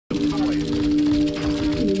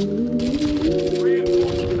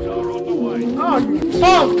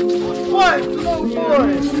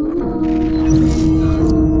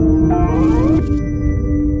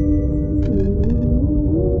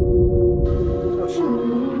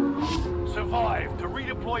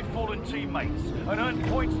your teammates and earn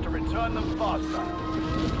points to return them faster.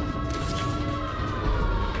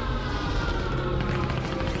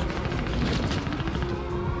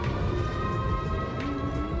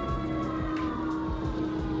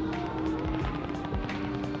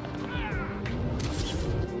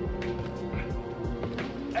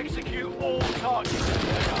 Execute all targets.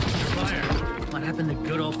 Fire. What happened to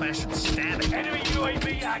good old-fashioned stabbing? Enemy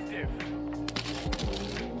UAV active.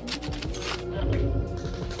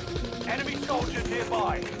 Enemy soldier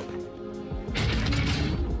nearby.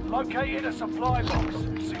 Located a supply box.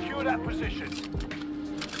 Secure that position.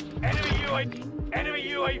 Enemy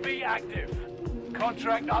UAV active.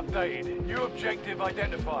 Contract updated. New objective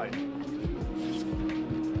identified.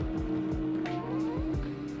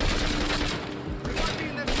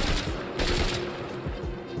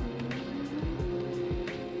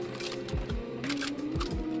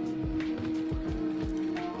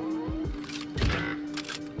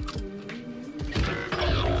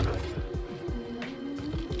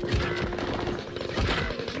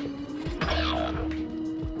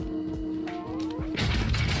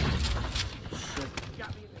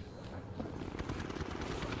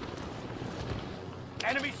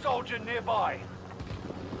 Enemy soldier nearby.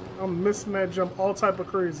 I'm missing that jump all type of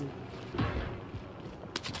crazy.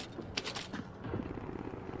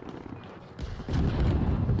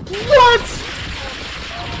 What?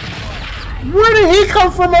 Where did he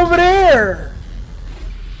come from over there?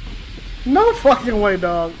 No fucking way,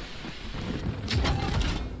 dog.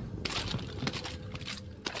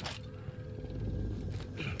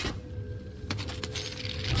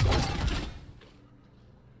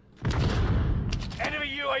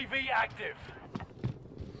 UAV active.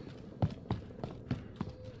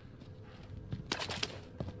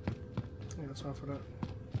 Yeah, that's all for that.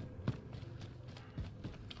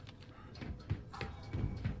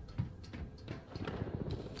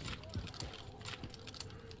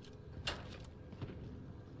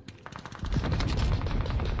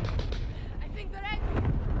 I think they're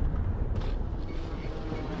angry.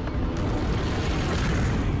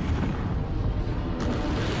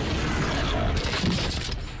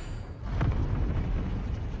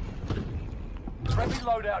 Friendly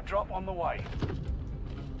loadout drop on the way.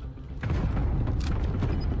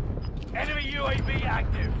 Enemy UAV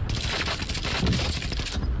active.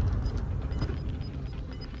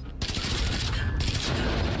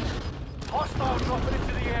 Hostile dropping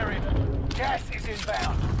into the area. Gas is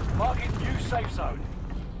inbound. Marking new safe zone.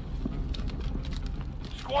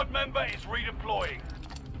 Squad member is redeploying.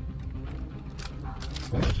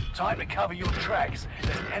 Time to cover your tracks.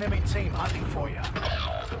 There's an enemy team hunting for you.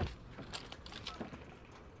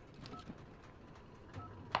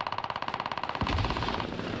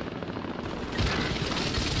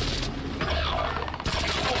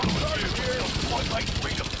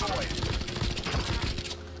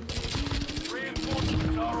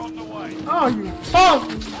 Reinforcements are on the way. Oh, you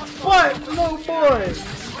punk! What, little boy?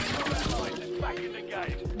 Back in the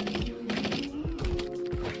gate.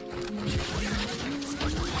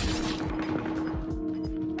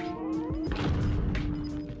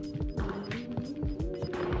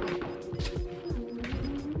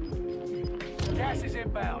 Gas is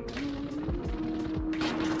inbound.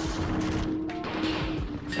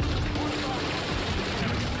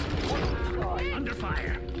 Under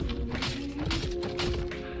fire.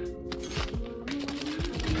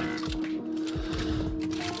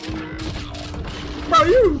 Bro,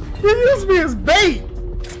 you used me as bait!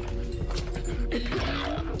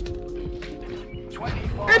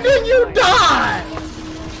 25. And then you die!